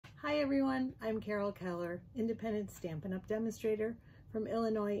Hi everyone, I'm Carol Keller, independent Stampin' Up! Demonstrator from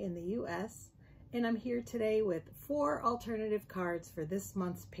Illinois in the US, and I'm here today with 4 alternative cards for this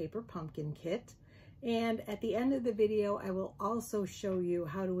month's Paper Pumpkin Kit. And at the end of the video, I will also show you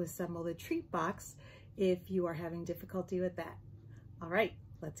how to assemble the treat box if you are having difficulty with that. All right,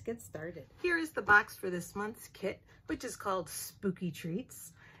 let's get started. Here is the box for this month's kit, which is called Spooky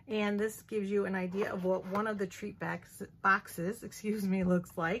Treats. And this gives you an idea of what one of the treat boxes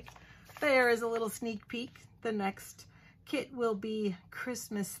looks like. There is a little sneak peek. The next kit will be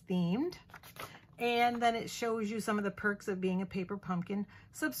Christmas themed. And then it shows you some of the perks of being a Paper Pumpkin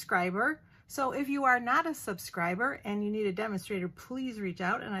subscriber. So if you are not a subscriber and you need a demonstrator, please reach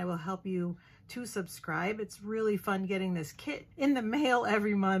out and I will help you to subscribe. It's really fun getting this kit in the mail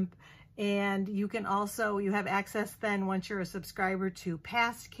every month. And you can also, you have access then once you're a subscriber to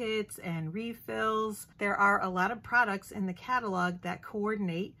past kits and refills. There are a lot of products in the catalog that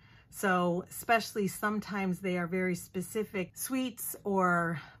coordinate. So especially sometimes they are very specific suites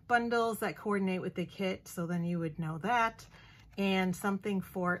or bundles that coordinate with the kit. So then you would know that, and something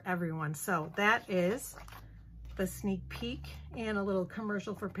for everyone. So that is the sneak peek and a little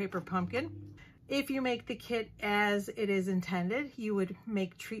commercial for Paper Pumpkin. If you make the kit as it is intended, you would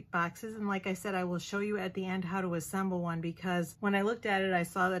make treat boxes. And like I said, I will show you at the end how to assemble one, because when I looked at it, I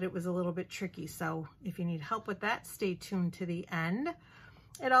saw that it was a little bit tricky. So if you need help with that, stay tuned to the end.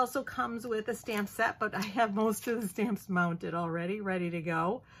 It also comes with a stamp set, but I have most of the stamps mounted already, ready to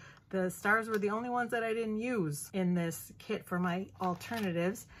go. The stars were the only ones that I didn't use in this kit for my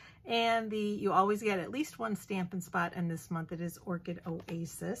alternatives. And you always get at least one Stampin' Spot, and this month it is Orchid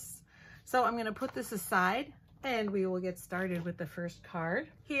Oasis. So I'm going to put this aside and we will get started with the first card.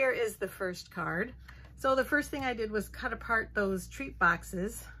 Here is the first card. So the first thing I did was cut apart those treat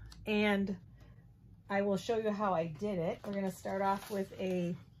boxes, and I will show you how I did it. We're going to start off with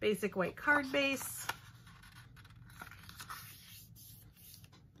a basic white card base.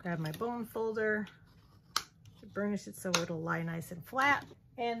 Grab my bone folder, burnish it so it'll lie nice and flat.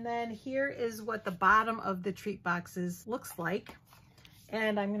 And then here is what the bottom of the treat boxes looks like.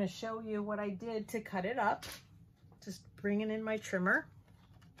 And I'm going to show you what I did to cut it up. Just bringing in my trimmer.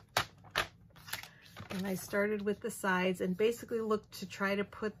 And I started with the sides and basically looked to try to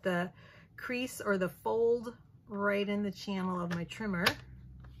put the crease or the fold right in the channel of my trimmer.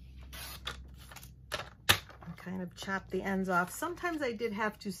 And kind of chop the ends off. Sometimes I did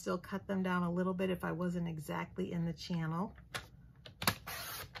have to still cut them down a little bit if I wasn't exactly in the channel.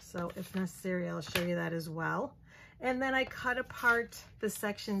 So if necessary, I'll show you that as well. And then I cut apart the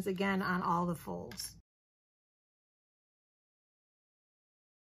sections again on all the folds.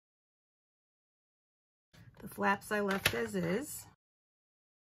 The flaps I left as is.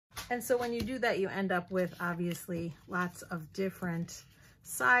 And so when you do that, you end up with obviously lots of different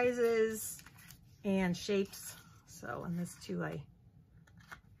sizes and shapes. So in this too, I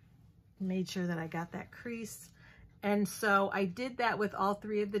made sure that I got that crease. And so I did that with all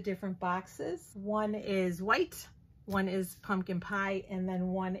 3 of the different boxes. One is white, one is pumpkin pie, and then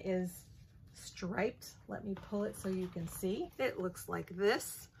one is striped. Let me pull it so you can see. It looks like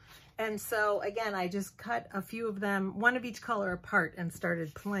this. And so again, I just cut a few of them, one of each color apart, and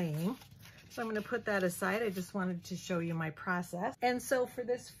started playing. So I'm going to put that aside. I just wanted to show you my process. And so for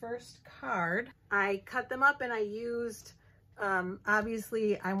this first card, I cut them up and I used,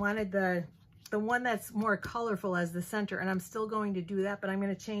 obviously I wanted the one that's more colorful as the center, and I'm still going to do that, but I'm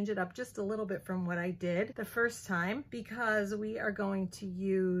going to change it up just a little bit from what I did the first time, because we are going to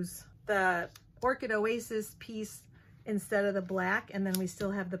use the Orchid Oasis piece instead of the black, and then we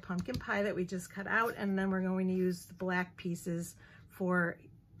still have the pumpkin pie that we just cut out, and then we're going to use the black pieces for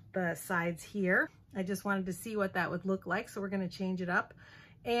the sides here. I just wanted to see what that would look like, so we're going to change it up.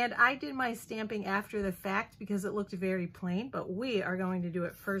 And I did my stamping after the fact because it looked very plain, but we are going to do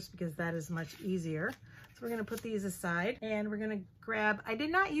it first because that is much easier. So we're going to put these aside and we're going to grab, I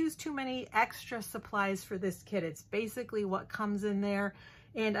did not use too many extra supplies for this kit. It's basically what comes in there.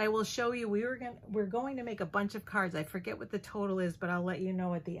 And I will show you, we're going to make a bunch of cards. I forget what the total is, but I'll let you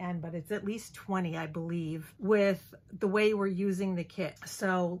know at the end, but it's at least 20, I believe, with the way we're using the kit.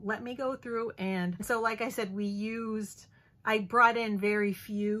 So let me go through. And so like I said, I brought in very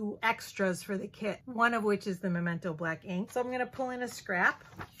few extras for the kit, one of which is the Memento black ink. So I'm going to pull in a scrap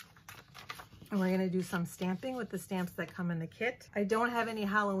and we're going to do some stamping with the stamps that come in the kit. I don't have any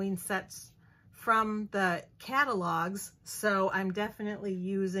Halloween sets from the catalogs, so I'm definitely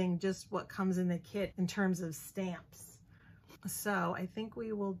using just what comes in the kit in terms of stamps. So I think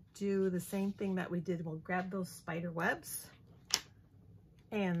we will do the same thing that we did. We'll grab those spider webs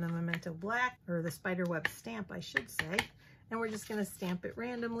and the Memento black, or the spider web stamp, I should say. and we're just gonna stamp it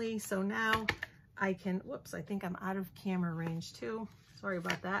randomly. So now I can, whoops, I think I'm out of camera range too. Sorry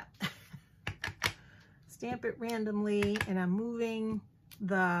about that. Stamp it randomly, and I'm moving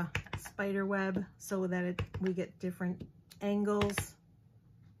the spider web so that we get different angles,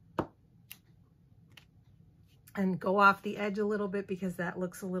 and go off the edge a little bit because that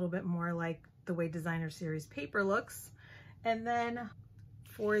looks a little bit more like the way Designer Series paper looks. And then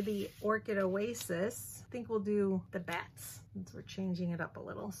for the Orchid Oasis, I think we'll do the bats since we're changing it up a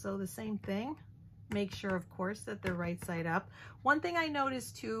little. So the same thing, make sure of course that they're right side up. One thing I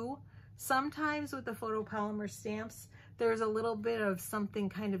noticed too, sometimes with the photopolymer stamps, there's a little bit of something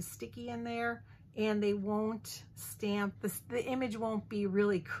kind of sticky in there, and they won't stamp, the image won't be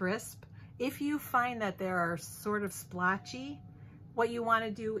really crisp. If you find that there are sort of splotchy, what you want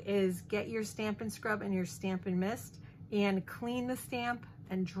to do is get your Stampin' Scrub and your Stampin' Mist and clean the stamp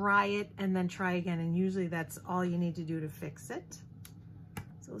and dry it, and then try again. And usually that's all you need to do to fix it.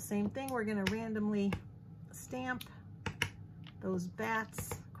 So same thing, we're going to randomly stamp those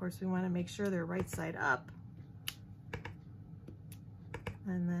bats. Of course, we want to make sure they're right side up.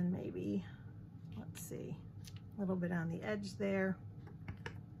 And then maybe, let's see, a little bit on the edge there.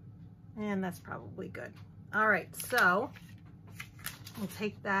 And that's probably good. All right, so we'll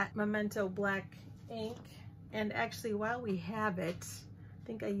take that Memento black ink, and actually while we have it, I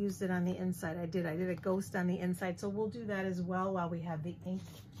think I used it on the inside. I did a ghost on the inside, so we'll do that as well while we have the ink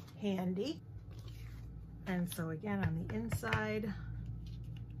handy. And so again, on the inside,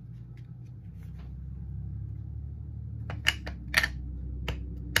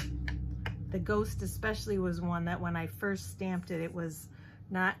 the ghost especially was one that when I first stamped it, it was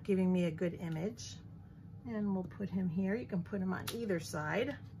not giving me a good image. And we'll put him here. You can put him on either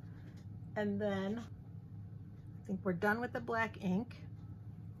side. And then I think we're done with the black ink.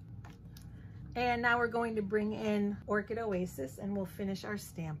 And now we're going to bring in Orchid Oasis, and we'll finish our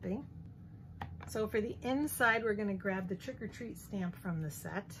stamping. So for the inside, we're going to grab the Trick or Treat stamp from the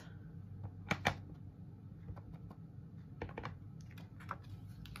set.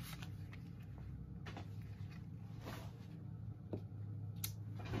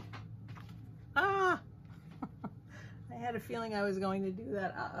 I had a feeling I was going to do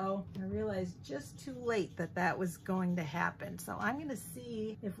that. Uh-oh, I realized just too late that that was going to happen. So I'm going to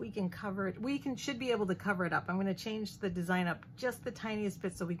see if we can cover it. Should be able to cover it up. I'm going to change the design up just the tiniest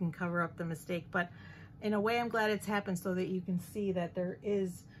bit so we can cover up the mistake. But in a way, I'm glad it's happened so that you can see that there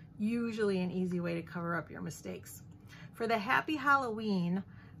is usually an easy way to cover up your mistakes. For the Happy Halloween,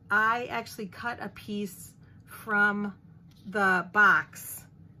 I actually cut a piece from the box.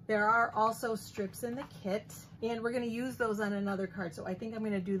 There are also strips in the kit, and we're going to use those on another card. So I think I'm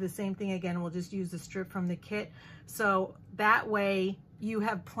going to do the same thing again. We'll just use the strip from the kit. So that way you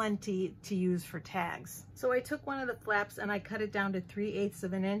have plenty to use for tags. So I took one of the flaps and I cut it down to 3/8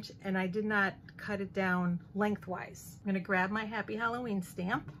 of an inch, and I did not cut it down lengthwise. I'm going to grab my Happy Halloween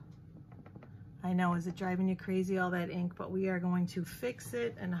stamp. I know, is it driving you crazy, all that ink? But we are going to fix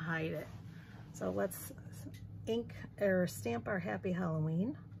it and hide it. So let's ink or stamp our Happy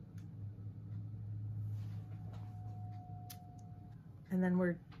Halloween. And then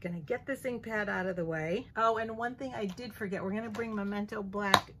we're gonna get this ink pad out of the way. Oh, and one thing I did forget, we're gonna bring Memento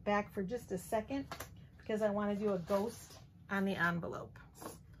black back for just a second because I wanna do a ghost on the envelope.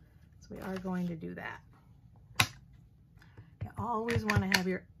 So we are going to do that. You always wanna have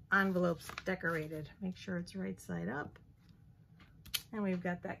your envelopes decorated. Make sure it's right side up. And we've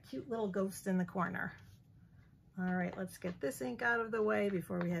got that cute little ghost in the corner. All right, let's get this ink out of the way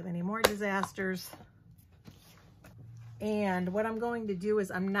before we have any more disasters. And what I'm going to do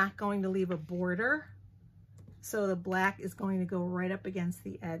is I'm not going to leave a border. So the black is going to go right up against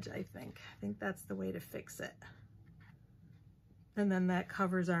the edge, I think. I think that's the way to fix it. And then that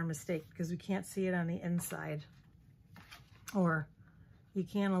covers our mistake because we can't see it on the inside. Or you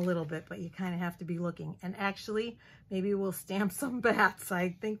can a little bit, but you kind of have to be looking. And actually, maybe we'll stamp some bats. I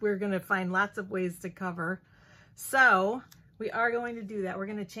think we're going to find lots of ways to cover. So we are going to do that. We're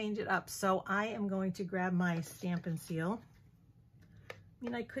going to change it up. So I am going to grab my Stampin' Seal. I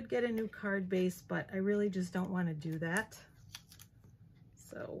mean, I could get a new card base, but I really just don't want to do that.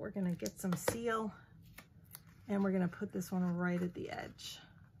 So we're going to get some seal, and we're going to put this one right at the edge.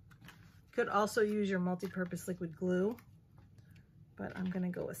 Could also use your multi-purpose liquid glue, but I'm going to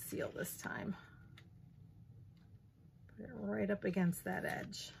go with seal this time. Put it right up against that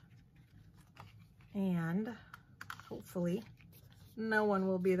edge. And hopefully no one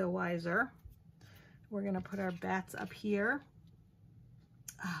will be the wiser. We're gonna put our bats up here.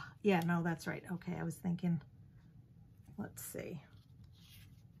 Yeah, no, that's right. Okay, I was thinking, let's see.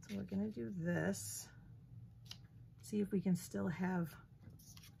 So we're gonna do this. see if we can still have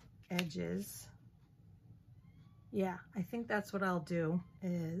edges. Yeah, I think that's what I'll do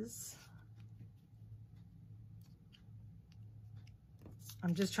is,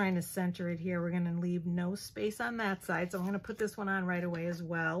 I'm just trying to center it here. We're gonna leave no space on that side. So I'm gonna put this one on right away as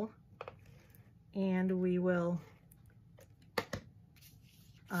well. And we will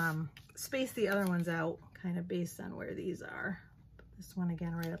space the other ones out kind of based on where these are. Put this one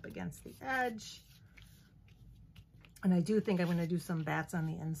again right up against the edge. And I do think I'm gonna do some bats on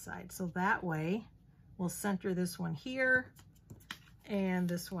the inside. So that way we'll center this one here and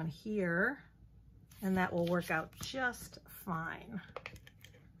this one here, and that will work out just fine.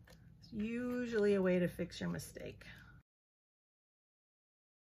 It's usually a way to fix your mistake.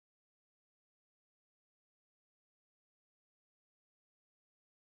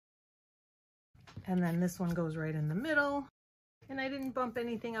 And then this one goes right in the middle. And I didn't bump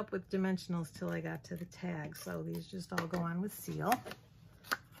anything up with dimensionals till I got to the tag. So these just all go on with seal.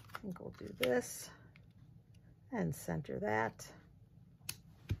 I think we'll do this and center that.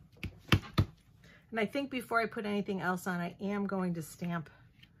 And I think before I put anything else on, I am going to stamp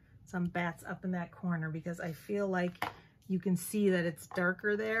some bats up in that corner because I feel like you can see that it's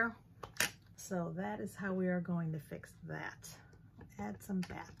darker there. So that is how we are going to fix that. Add some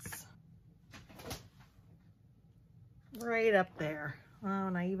bats. Right up there. Oh,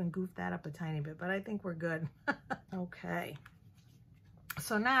 and I even goofed that up a tiny bit, but I think we're good. Okay.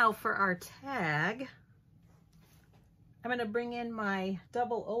 So now for our tag, I'm going to bring in my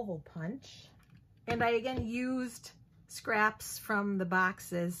double oval punch. And I again used scraps from the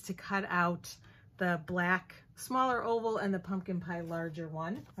boxes to cut out the black smaller oval and the pumpkin pie larger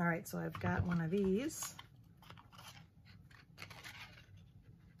one. All right, so I've got one of these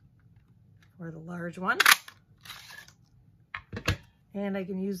for the large one. And I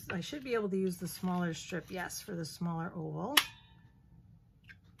can use, I should be able to use the smaller strip, yes, for the smaller oval.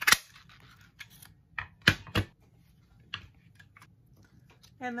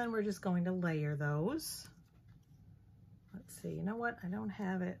 And then we're just going to layer those. Let's see, you know what? I don't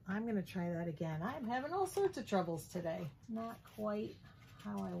have it. I'm gonna try that again. I'm having all sorts of troubles today. Not quite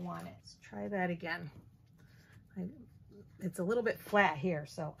how I want it. Let's try that again. It's a little bit flat here,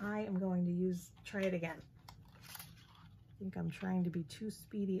 so I am going to try it again. I think I'm trying to be too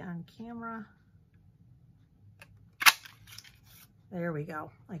speedy on camera. There we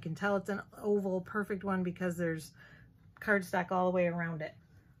go. I can tell it's an oval, perfect one because there's cardstock all the way around it.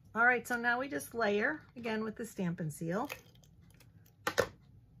 All right, so now we just layer again with the Stampin' Seal.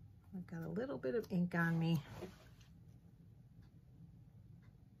 I've got a little bit of ink on me.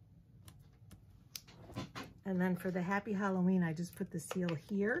 And then for the Happy Halloween, I just put the seal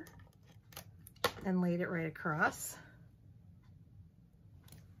here and laid it right across.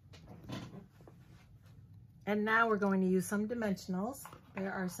 And now we're going to use some dimensionals.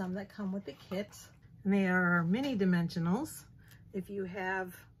 There are some that come with the kit, and they are our mini dimensionals. If you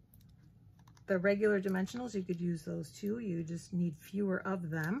have the regular dimensionals, you could use those too. You just need fewer of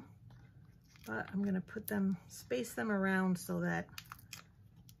them. But I'm going to put them, space them around so that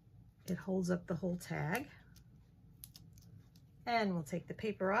it holds up the whole tag. And we'll take the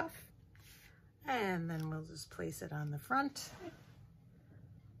paper off, and then we'll just place it on the front.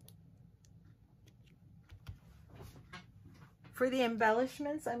 For the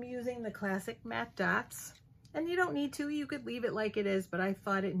embellishments, I'm using the classic matte dots. And you don't need to, you could leave it like it is, but I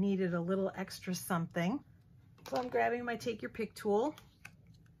thought it needed a little extra something. So I'm grabbing my Take Your Pick tool.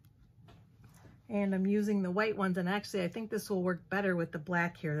 And I'm using the white ones, and actually I think this will work better with the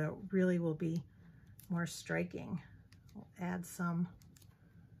black here. That really will be more striking. We'll add some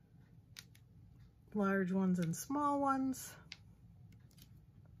large ones and small ones.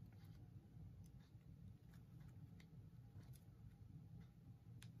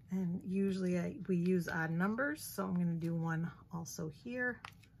 And usually we use odd numbers, so I'm going to do one also here.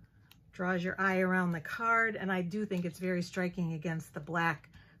 Draws your eye around the card, and I do think it's very striking against the black,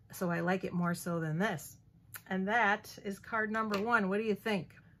 so I like it more so than this. And that is card number 1. What do you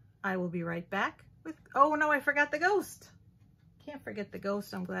think? I will be right back with, oh no, I forgot the ghost. Can't forget the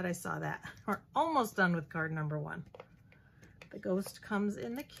ghost. I'm glad I saw that. We're almost done with card number 1. The ghost comes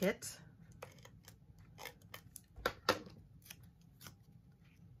in the kit.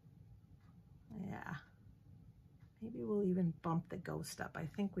 Yeah, maybe we'll even bump the ghost up. I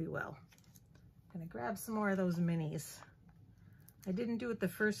think we will. I'm gonna grab some more of those minis. I didn't do it the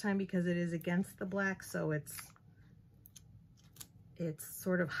first time because it is against the black, so it's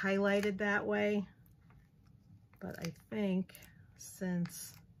sort of highlighted that way. But I think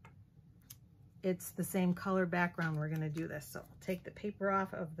since it's the same color background, we're gonna do this. So I'll take the paper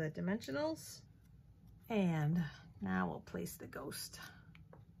off of the dimensionals and Now we'll place the ghost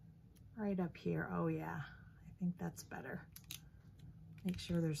right up here. Oh yeah, I think that's better. Make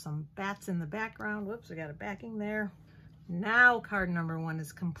sure there's some bats in the background. Whoops, we got a backing there. Now card number 1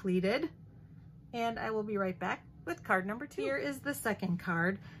 is completed, and I will be right back with card number 2. Here is the second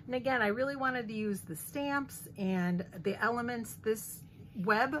card. And again, I really wanted to use the stamps and the elements. This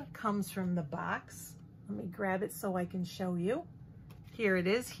web comes from the box. Let me grab it so I can show you. Here it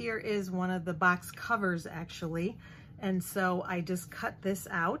is. Here is one of the box covers actually. And so I just cut this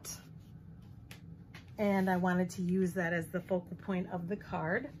out, and I wanted to use that as the focal point of the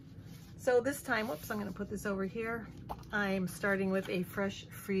card. So this time, whoops, I'm gonna put this over here. I'm starting with a fresh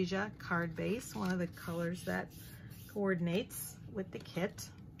Freesia card base, one of the colors that coordinates with the kit.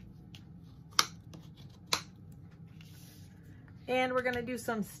 And we're gonna do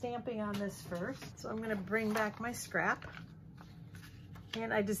some stamping on this first. So I'm gonna bring back my scrap.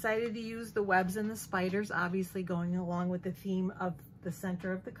 And I decided to use the webs and the spiders, obviously going along with the theme of the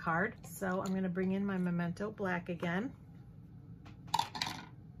center of the card. So I'm gonna bring in my Memento black again.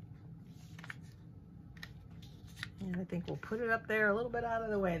 And I think we'll put it up there a little bit out of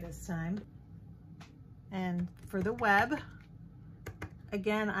the way this time. And for the web,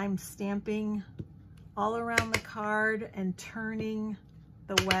 again, I'm stamping all around the card and turning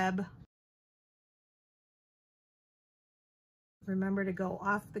the web. Remember to go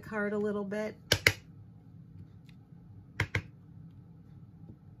off the card a little bit.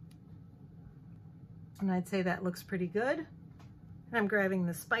 And I'd say that looks pretty good. And I'm grabbing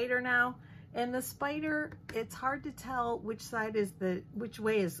the spider now. And the spider, it's hard to tell which side is which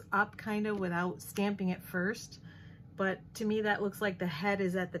way is up kind of without stamping it first. But to me, that looks like the head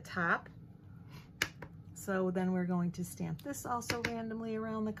is at the top. So then we're going to stamp this also randomly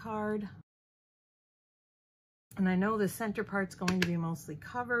around the card. And I know the center part's going to be mostly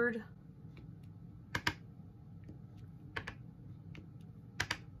covered.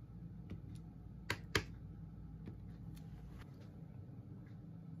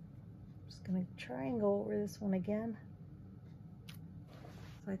 Gonna try and go over this one again.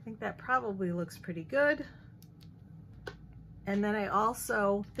 So I think that probably looks pretty good. And then I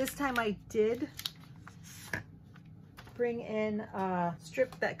also, this time I did bring in a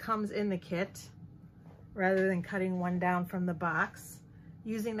strip that comes in the kit rather than cutting one down from the box,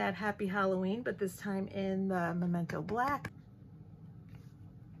 using that Happy Halloween, but this time in the Memento black.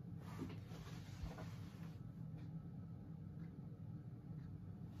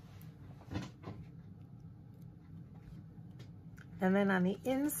 And then on the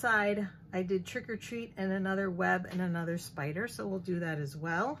inside, I did Trick or Treat and another web and another spider, so we'll do that as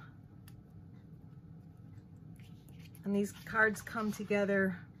well. And these cards come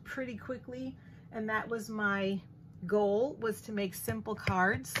together pretty quickly, and that was my goal, was to make simple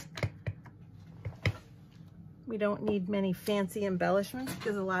cards. We don't need many fancy embellishments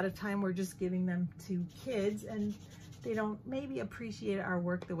because a lot of time we're just giving them to kids and they don't maybe appreciate our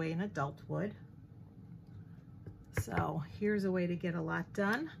work the way an adult would. So here's a way to get a lot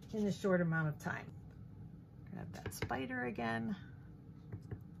done in a short amount of time. Grab that spider again.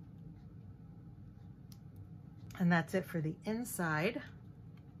 And that's it for the inside.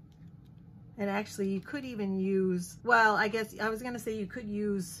 And actually you could even use, well, I guess I was gonna say you could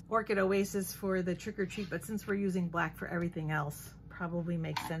use Orchid Oasis for the Trick or Treat, but since we're using black for everything else, probably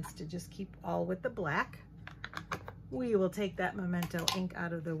makes sense to just keep all with the black. We will take that Memento ink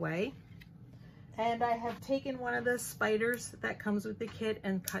out of the way. And I have taken one of the spiders that comes with the kit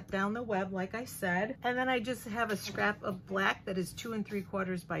and cut down the web, like I said. And then I just have a scrap of black that is 2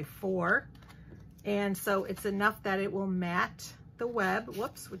 3/4 by 4. And so it's enough that it will mat the web,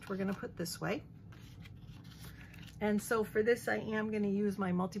 whoops, which we're gonna put this way. And so for this, I am gonna use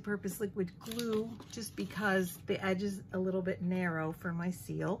my multi-purpose liquid glue just because the edge is a little bit narrow for my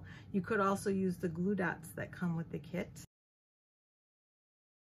seal. You could also use the glue dots that come with the kit.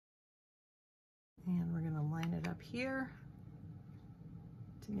 And we're gonna line it up here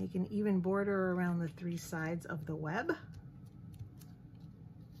to make an even border around the 3 sides of the web.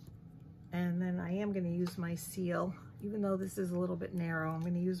 And then I am gonna use my seal, even though this is a little bit narrow, I'm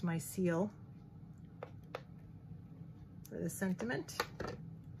gonna use my seal for the sentiment.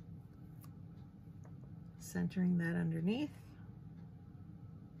 Centering that underneath.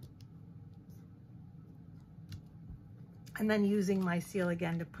 And then using my seal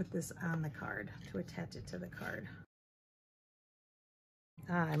again to put this on the card, to attach it to the card.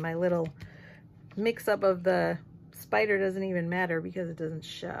 And my little mix-up of the spider doesn't even matter because it doesn't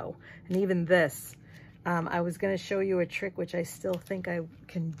show. And even this, I was gonna show you a trick, which I still think I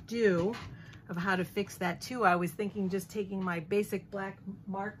can do, of how to fix that too. I was thinking just taking my basic black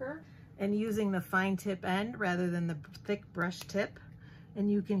marker and using the fine tip end rather than the thick brush tip,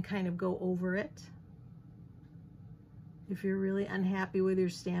 and you can kind of go over it. If you're really unhappy with your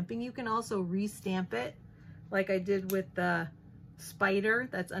stamping, you can also re-stamp it like I did with the spider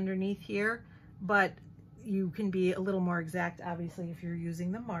that's underneath here, but you can be a little more exact, obviously, if you're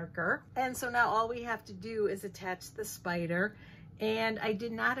using the marker. And so now all we have to do is attach the spider, and I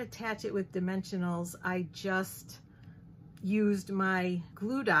did not attach it with dimensionals. I just used my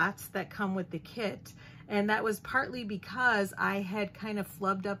glue dots that come with the kit, and that was partly because I had kind of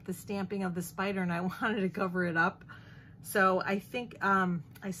flubbed up the stamping of the spider and I wanted to cover it up. So I think I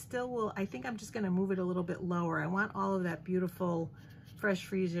think I'm just going to move it a little bit lower. I want all of that beautiful fresh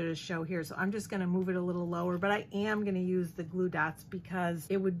Freesia to show here, so I'm just going to move it a little lower, but I am going to use the glue dots because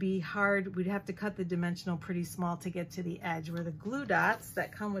it would be hard. We'd have to cut the dimensional pretty small to get to the edge, where the glue dots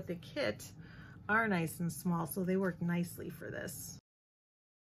that come with the kit are nice and small, so they work nicely for this.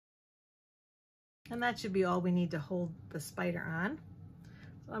 And that should be all we need to hold the spider on.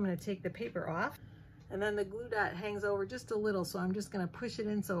 So I'm going to take the paper off, and then the glue dot hangs over just a little, so I'm just going to push it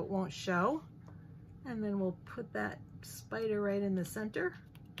in so it won't show, and then we'll put that spider right in the center,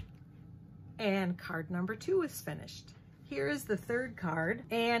 and card number 2 is finished. Here is the third card,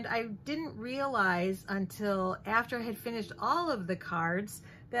 and I didn't realize until after I had finished all of the cards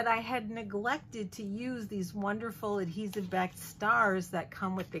that I had neglected to use these wonderful adhesive backed stars that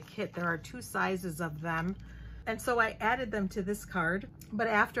come with the kit. There are 2 sizes of them, and so I added them to this card. But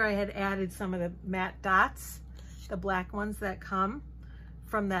after I had added some of the matte dots, the black ones that come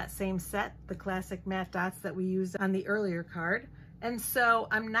from that same set, the classic matte dots that we used on the earlier card. And so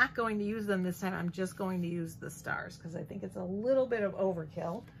I'm not going to use them this time. I'm just going to use the stars because I think it's a little bit of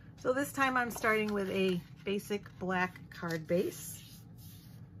overkill. So this time I'm starting with a basic black card base.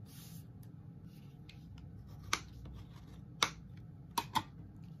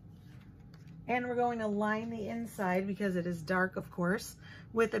 And we're going to line the inside, because it is dark, of course,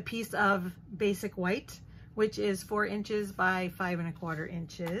 with a piece of basic white, which is 4 inches by 5 1/4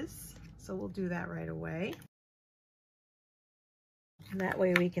 inches. So we'll do that right away. And that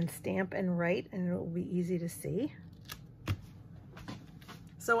way we can stamp and write, and it will be easy to see.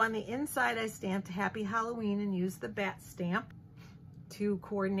 So on the inside, I stamped Happy Halloween and used the bat stamp to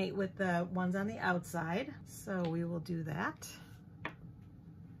coordinate with the ones on the outside. So we will do that.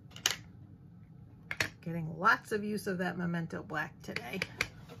 Getting lots of use of that Memento black today.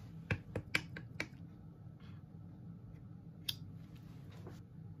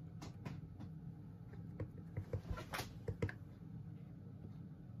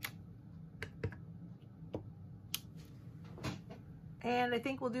 And I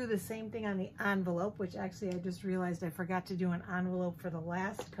think we'll do the same thing on the envelope, which actually I just realized I forgot to do an envelope for the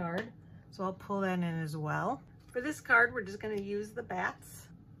last card. So I'll pull that in as well. For this card, we're just going to use the bats.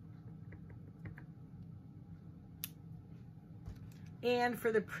 And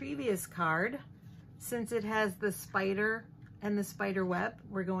for the previous card, since it has the spider and the spider web,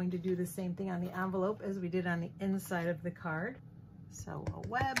 we're going to do the same thing on the envelope as we did on the inside of the card. So a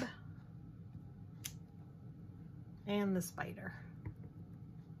web and the spider.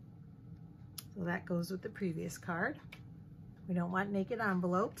 So that goes with the previous card. We don't want naked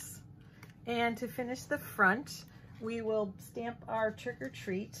envelopes. And to finish the front, we will stamp our trick or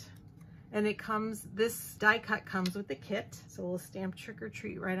treat. And it comes, this die cut comes with the kit. So we'll stamp trick or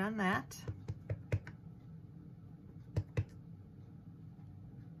treat right on that.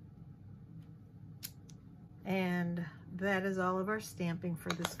 And that is all of our stamping for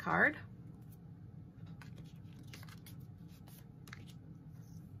this card.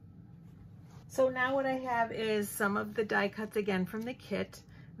 So now what I have is some of the die cuts again from the kit.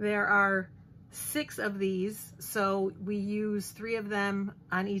 There are 6 of these, so we use 3 of them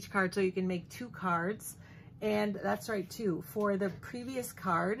on each card, so you can make 2 cards. And that's right too, for the previous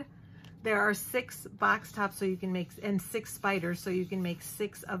card, there are 6 box tops, so you can make, and 6 spiders, so you can make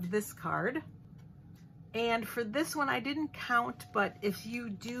 6 of this card. And for this one, I didn't count, but if you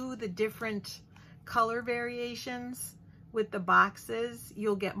do the different color variations with the boxes,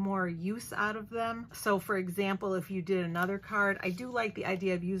 you'll get more use out of them. So for example, if you did another card, I do like the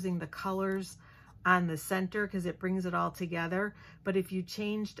idea of using the colors on the center because it brings it all together. But if you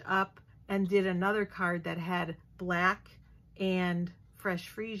changed up and did another card that had black and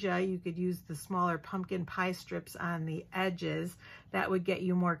fresh Freesia, you could use the smaller pumpkin pie strips on the edges. That would get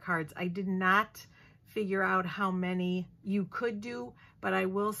you more cards. I did not figure out how many you could do, but I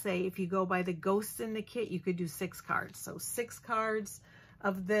will say if you go by the ghosts in the kit, you could do 6 cards. So 6 cards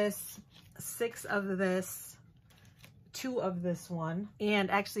of this, 6 of this, 2 of this one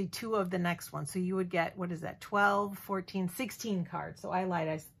and actually 2 of the next one. So you would get, what is that, 12, 14, 16 cards. So I lied,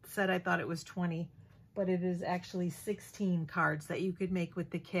 I said I thought it was 20, but it is actually 16 cards that you could make with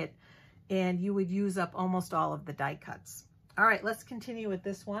the kit, and you would use up almost all of the die cuts. All right, let's continue with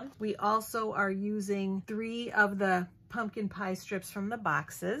this one. We also are using 3 of the pumpkin pie strips from the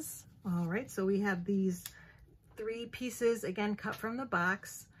boxes. All right, so we have these 3 pieces, again, cut from the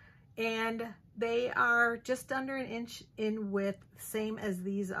box, and they are just under 1 inch in width, same as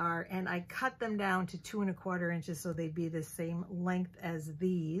these are, and I cut them down to 2 1/4 inches so they'd be the same length as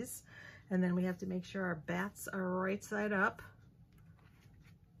these. And then we have to make sure our bats are right side up.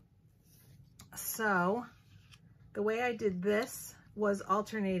 So the way I did this was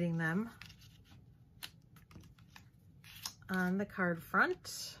alternating them on the card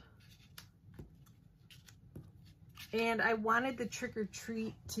front. And I wanted the trick or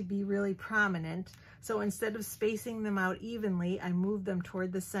treat to be really prominent. So instead of spacing them out evenly, I moved them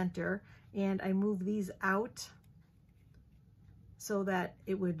toward the center, and I moved these out so that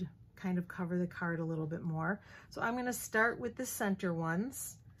it would kind of cover the card a little bit more. So I'm going to start with the center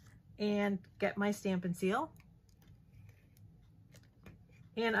ones and get my Stampin' Seal.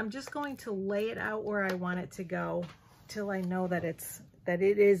 And I'm just going to lay it out where I want it to go till I know that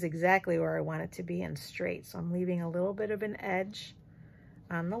it is exactly where I want it to be and straight. So I'm leaving a little bit of an edge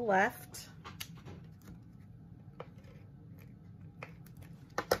on the left.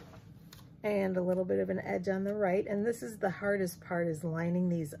 And a little bit of an edge on the right. And this is the hardest part, is lining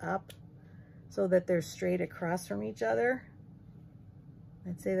these up so that they're straight across from each other.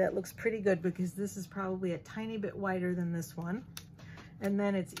 I'd say that looks pretty good because this is probably a tiny bit wider than this one. And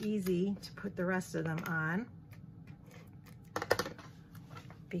then it's easy to put the rest of them on,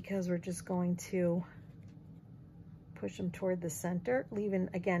 because we're just going to push them toward the center, leaving,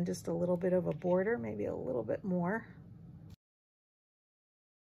 again, just a little bit of a border, maybe a little bit more.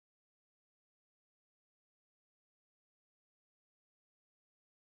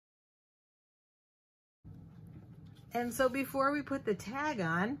 And so before we put the tag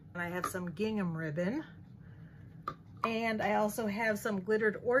on, I have some gingham ribbon, and I also have some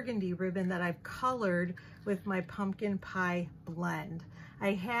glittered organdy ribbon that I've colored with my pumpkin pie blend.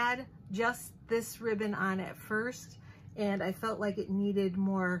 I had just this ribbon on at first, and I felt like it needed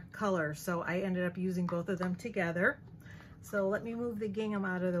more color, so I ended up using both of them together. So let me move the gingham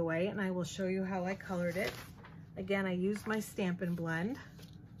out of the way, and I will show you how I colored it. Again, I used my Stampin' Blend,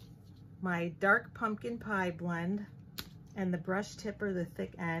 my dark pumpkin pie blend, and the brush tip, or the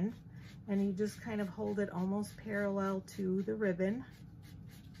thick end, and you just kind of hold it almost parallel to the ribbon.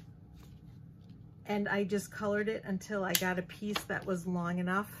 And I just colored it until I got a piece that was long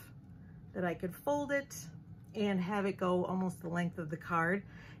enough that I could fold it and have it go almost the length of the card.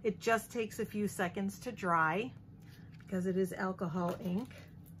 It just takes a few seconds to dry because it is alcohol ink.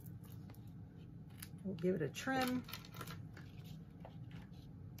 We'll give it a trim.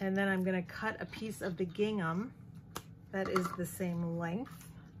 And then I'm going to cut a piece of the gingham that is the same length,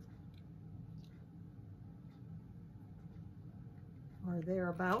 or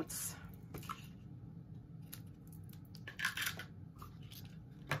thereabouts.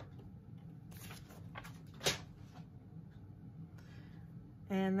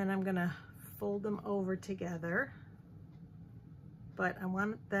 And then I'm gonna fold them over together, but I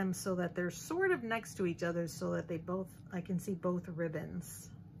want them so that they're sort of next to each other so that I can see both ribbons.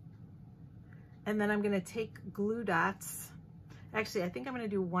 And then I'm gonna take glue dots. Actually, I think I'm gonna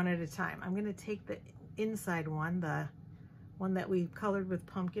do one at a time. I'm gonna take the inside one, the one that we colored with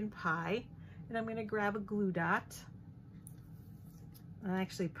pumpkin pie, and I'm gonna grab a glue dot. And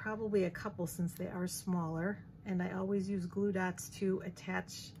actually, probably a couple since they are smaller. And I always use glue dots to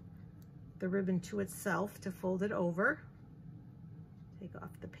attach the ribbon to itself to fold it over. Take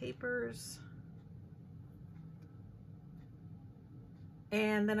off the papers.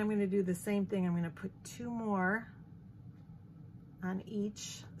 And then I'm going to do the same thing. I'm going to put 2 more on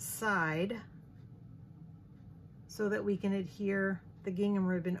each side so that we can adhere the gingham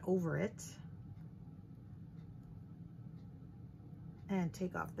ribbon over it. And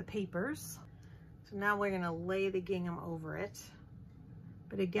take off the papers. So now we're going to lay the gingham over it.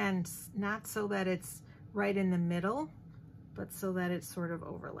 But again, not so that it's right in the middle, but so that it sort of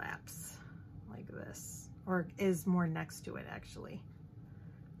overlaps like this, or is more next to it actually,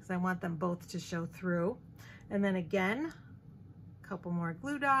 because I want them both to show through. And then again, a couple more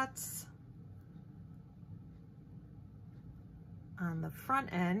glue dots on the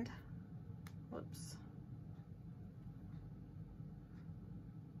front end. Whoops.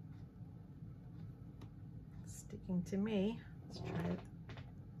 Sticking to me.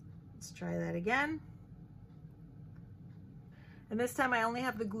 Let's try that again. And this time I only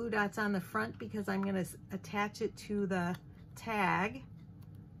have the glue dots on the front because I'm going to attach it to the tag.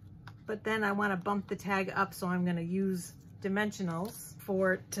 But then I want to bump the tag up, so I'm going to use dimensionals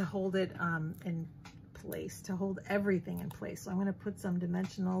to hold it in place, to hold everything in place. So I'm going to put some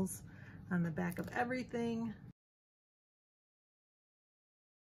dimensionals on the back of everything.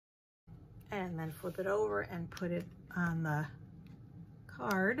 And then flip it over and put it on the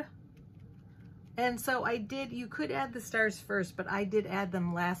card. And so you could add the stars first, but I did add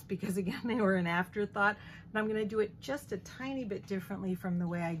them last because again, they were an afterthought. And I'm gonna do it just a tiny bit differently from the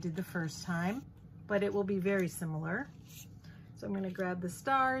way I did the first time, but it will be very similar. So I'm gonna grab the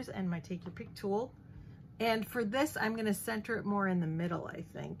stars and my take your pick tool. And for this, I'm gonna center it more in the middle, I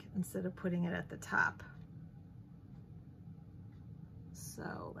think, instead of putting it at the top.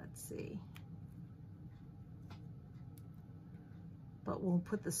 So let's see. But we'll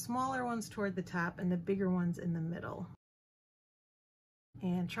put the smaller ones toward the top and the bigger ones in the middle.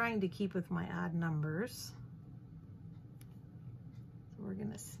 And trying to keep with my odd numbers. So we're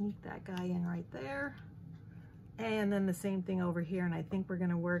gonna sneak that guy in right there. And then the same thing over here, and I think we're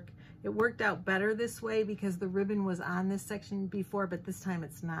gonna it worked out better this way because the ribbon was on this section before, but this time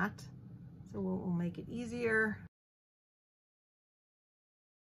it's not. So we'll make it easier.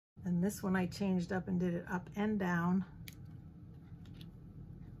 And this one I changed up and did it up and down.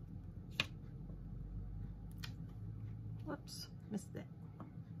 Whoops, missed it.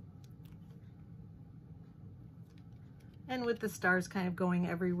 And with the stars kind of going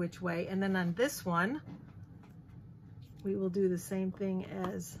every which way. And then on this one, we will do the same thing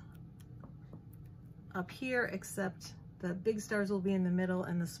as up here, except the big stars will be in the middle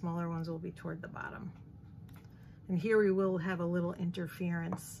and the smaller ones will be toward the bottom. And here we will have a little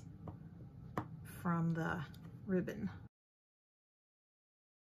interference from the ribbon.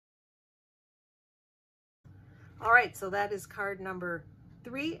 All right, so that is card number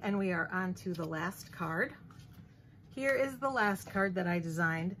 3, and we are on to the last card. Here is the last card that I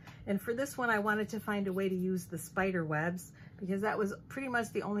designed, and for this one I wanted to find a way to use the spider webs because that was pretty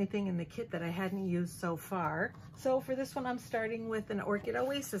much the only thing in the kit that I hadn't used so far. So for this one I'm starting with an Orchid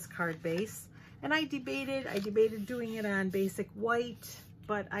Oasis card base, and I debated doing it on basic white,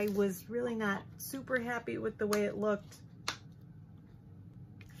 but I was really not super happy with the way it looked.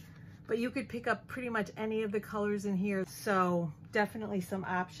 But you could pick up pretty much any of the colors in here, so definitely some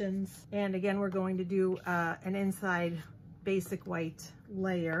options. And again, we're going to do an inside basic white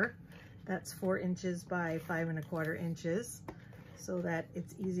layer. That's 4 inches by 5 1/4 inches, so that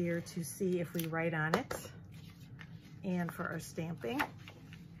it's easier to see if we write on it. And for our stamping.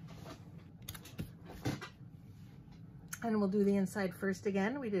 And we'll do the inside first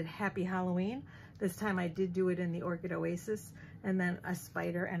again. We did Happy Halloween. This time I did do it in the Orchid Oasis, and then a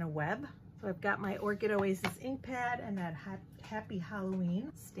spider and a web. So I've got my Orchid Oasis ink pad and that Happy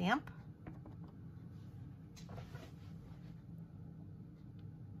Halloween stamp.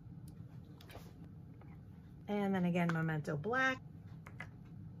 And then again, Memento black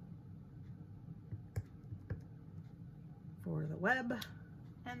for the web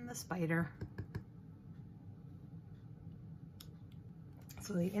and the spider.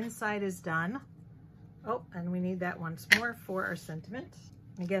 So the inside is done. Oh, and we need that once more for our sentiment.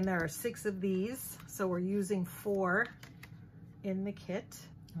 Again, there are 6 of these, so we're using 4 in the kit.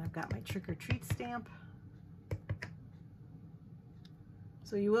 And I've got my trick or treat stamp.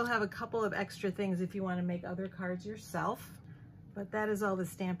 So you will have a couple of extra things if you want to make other cards yourself, but that is all the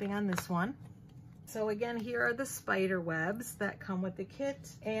stamping on this one. So again, here are the spider webs that come with the kit.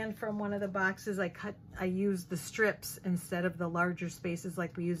 And from one of the boxes I used the strips instead of the larger spaces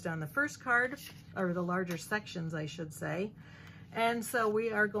like we used on the first card, or the larger sections, I should say. And so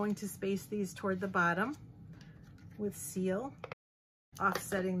we are going to space these toward the bottom with seal,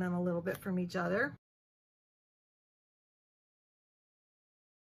 offsetting them a little bit from each other.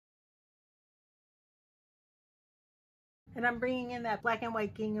 And I'm bringing in that black and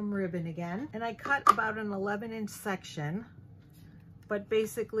white gingham ribbon again. And I cut about an 11-inch section, but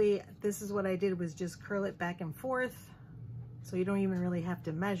basically this is what I did, was just curl it back and forth, so you don't even really have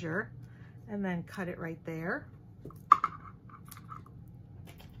to measure, and then cut it right there.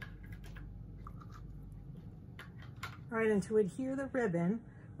 All right, and to adhere the ribbon,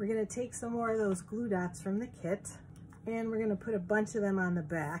 we're gonna take some more of those glue dots from the kit, and we're gonna put a bunch of them on the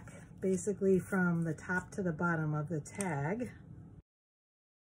back, basically from the top to the bottom of the tag.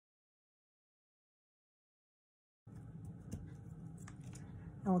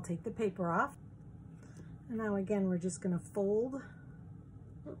 And we'll take the paper off. And now again, we're just gonna fold,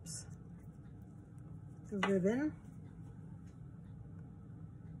 oops, the ribbon.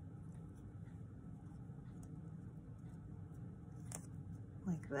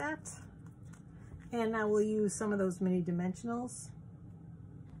 that. And now we'll use some of those mini dimensionals.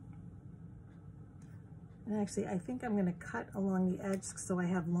 And actually, I think I'm going to cut along the edge so I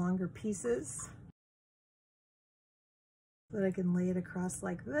have longer pieces, so that I can lay it across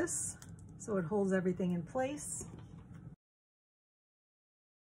like this, so it holds everything in place.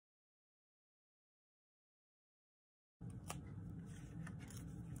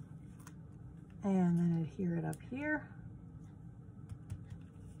 And then adhere it up here.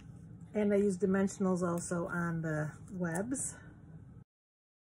 And I use dimensionals also on the webs.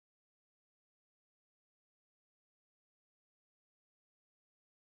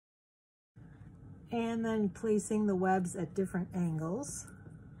 And then placing the webs at different angles.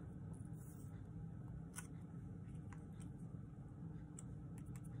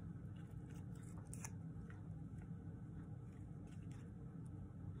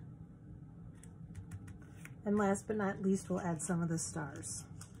 And last but not least, we'll add some of the stars.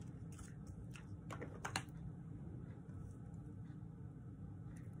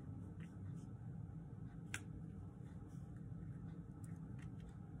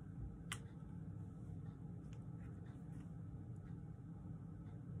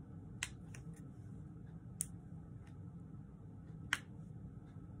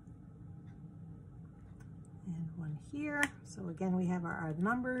 And one here. So again, we have our odd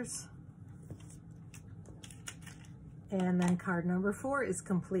numbers. And then card number 4 is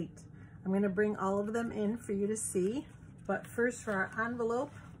complete. I'm going to bring all of them in for you to see. But first, for our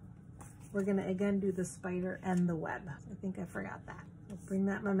envelope, we're going to again do the spider and the web. I think I forgot that. We'll bring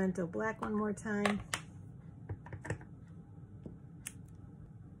that Memento black one more time.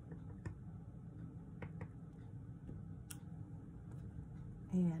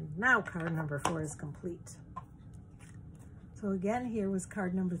 And now card number 4 is complete. So again, here was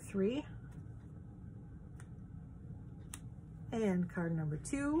card number 3. And card number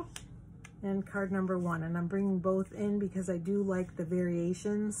 2 and card number 1, and I'm bringing both in because I do like the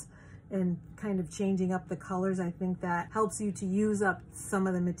variations and kind of changing up the colors. I think that helps you to use up some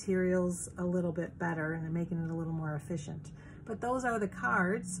of the materials a little bit better and making it a little more efficient. But those are the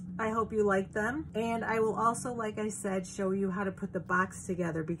cards. I hope you like them, and I will also, like I said, show you how to put the box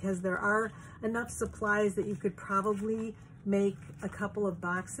together, because there are enough supplies that you could probably make a couple of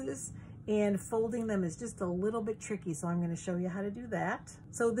boxes, and folding them is just a little bit tricky, so I'm going to show you how to do that.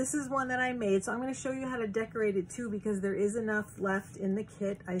 So this is one that I made, so I'm going to show you how to decorate it too, because there is enough left in the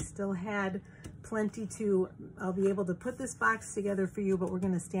kit. I still had plenty I'll be able to put this box together for you, but we're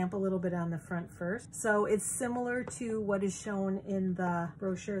going to stamp a little bit on the front first. So it's similar to what is shown in the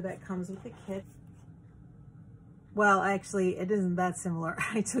brochure that comes with the kit. Well, actually, it isn't that similar.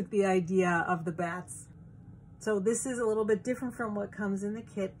 I took the idea of the bats. So this is a little bit different from what comes in the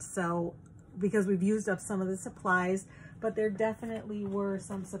kit, so because we've used up some of the supplies, but there definitely were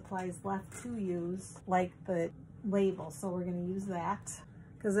some supplies left to use, like the label. So we're going to use that,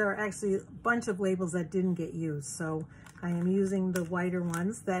 because there are actually a bunch of labels that didn't get used. So I am using the whiter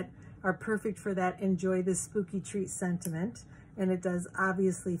ones that are perfect for that enjoy this spooky treat sentiment. And it does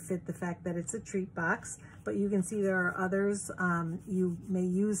obviously fit the fact that it's a treat box, but you can see there are others. You may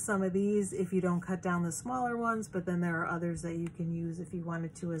use some of these if you don't cut down the smaller ones, but then there are others that you can use if you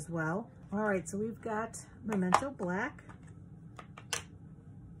wanted to as well. All right, so we've got Memento black,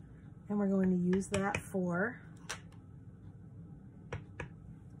 and we're going to use that for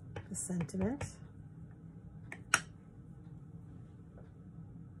the sentiment.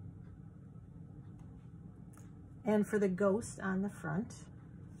 And for the ghost on the front.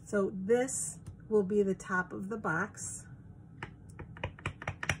 So this will be the top of the box.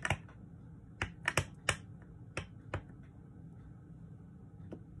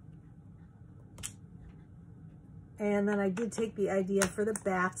 And then I did take the idea for the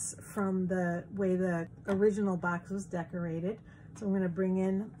bats from the way the original box was decorated. So I'm going to bring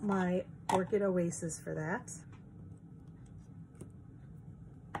in my Orchid Oasis for that.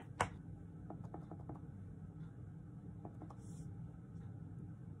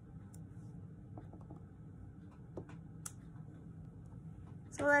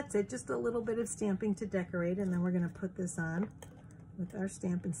 So that's it, just a little bit of stamping to decorate, and then we're going to put this on with our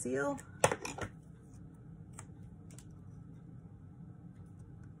stamp and seal.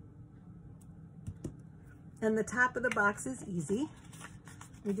 And the top of the box is easy.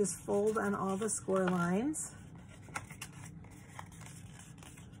 We just fold on all the score lines.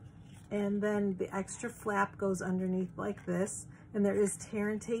 And then the extra flap goes underneath like this. And there is tear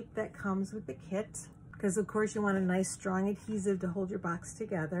and tape that comes with the kit, because of course you want a nice strong adhesive to hold your box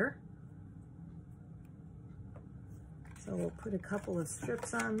together. So we'll put a couple of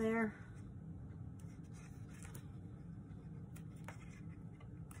strips on there.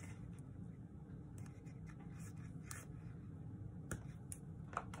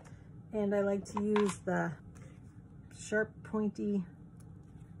 And I like to use the sharp pointy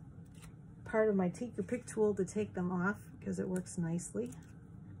part of my take your pick tool to take them off because it works nicely.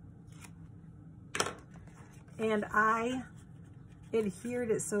 And I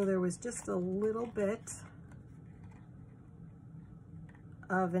adhered it so there was just a little bit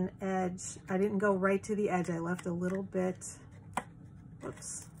of an edge. I didn't go right to the edge. I left a little bit.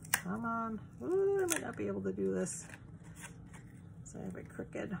 Whoops, come on. Ooh, I might not be able to do this. So I have it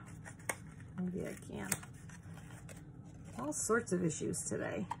crooked. Maybe I can. All sorts of issues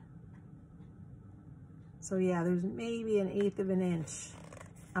today. So yeah, there's maybe an 1/8 of an inch.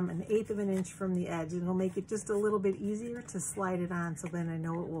 I'm an 1/8 of an inch from the edge, and it'll make it just a little bit easier to slide it on so then I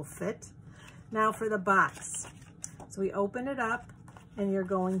know it will fit. Now for the box. So we open it up and you're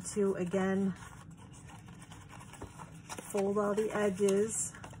going to, again, fold all the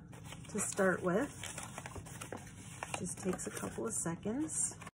edges to start with. Just takes a couple of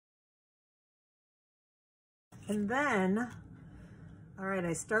seconds. And then, all right,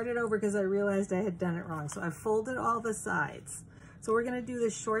 I started over because I realized I had done it wrong. So I folded all the sides. So we're gonna do the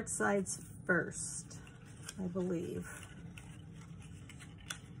short sides first, I believe.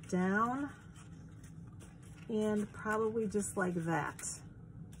 Down and probably just like that,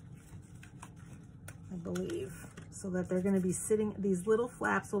 I believe. So that they're gonna be sitting, these little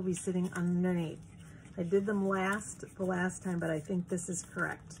flaps will be sitting underneath. I did them the last time, but I think this is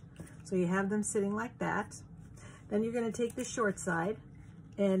correct. So you have them sitting like that. Then you're gonna take the short side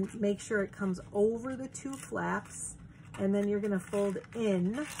and make sure it comes over the 2 flaps, and then you're gonna fold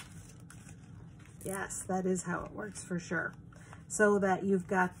in. Yes, that is how it works for sure. So that you've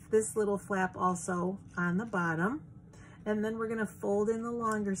got this little flap also on the bottom. And then we're gonna fold in the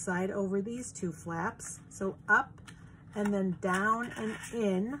longer side over these 2 flaps. So up and then down and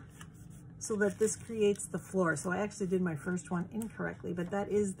in, so that this creates the floor. So I actually did my first one incorrectly, but that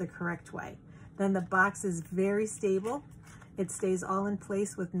is the correct way. Then the box is very stable. It stays all in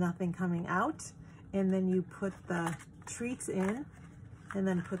place with nothing coming out. And then you put the treats in and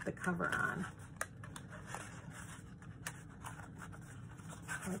then put the cover on.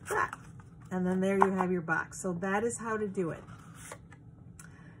 Like that. And then there you have your box. So that is how to do it.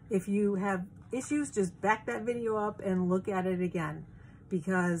 If you have issues, just back that video up and look at it again,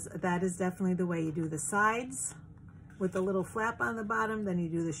 because that is definitely the way you do the sides with the little flap on the bottom, then you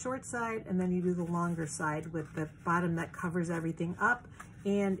do the short side, and then you do the longer side with the bottom that covers everything up,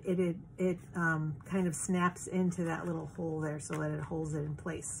 and it kind of snaps into that little hole there so that it holds it in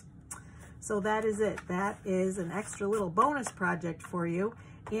place. So that is it. That is an extra little bonus project for you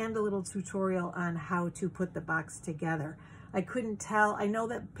and a little tutorial on how to put the box together. I couldn't tell, I know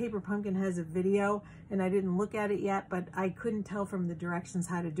that Paper Pumpkin has a video and I didn't look at it yet, but I couldn't tell from the directions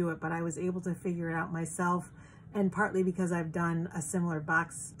how to do it, but I was able to figure it out myself, and partly because I've done a similar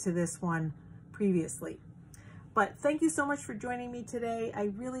box to this one previously. But thank you so much for joining me today. I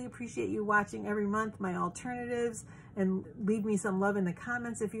really appreciate you watching every month my alternatives, and leave me some love in the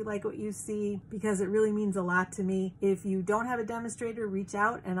comments if you like what you see, because it really means a lot to me. If you don't have a demonstrator, reach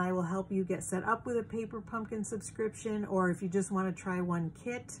out and I will help you get set up with a Paper Pumpkin subscription, or if you just want to try one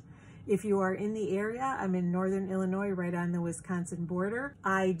kit. If you are in the area, I'm in Northern Illinois, right on the Wisconsin border.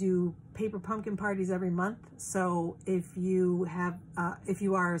 I do Paper Pumpkin parties every month. So if you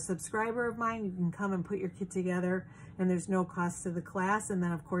are a subscriber of mine, you can come and put your kit together, and there's no cost to the class. And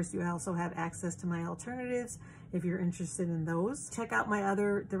then of course you also have access to my alternatives if you're interested in those. Check out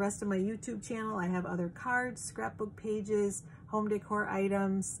the rest of my YouTube channel. I have other cards, scrapbook pages, home decor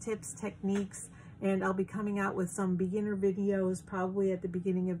items, tips, techniques, and I'll be coming out with some beginner videos probably at the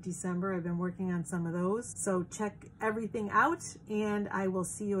beginning of December. I've been working on some of those. So check everything out, and I will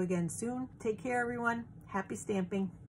see you again soon. Take care, everyone. Happy stamping.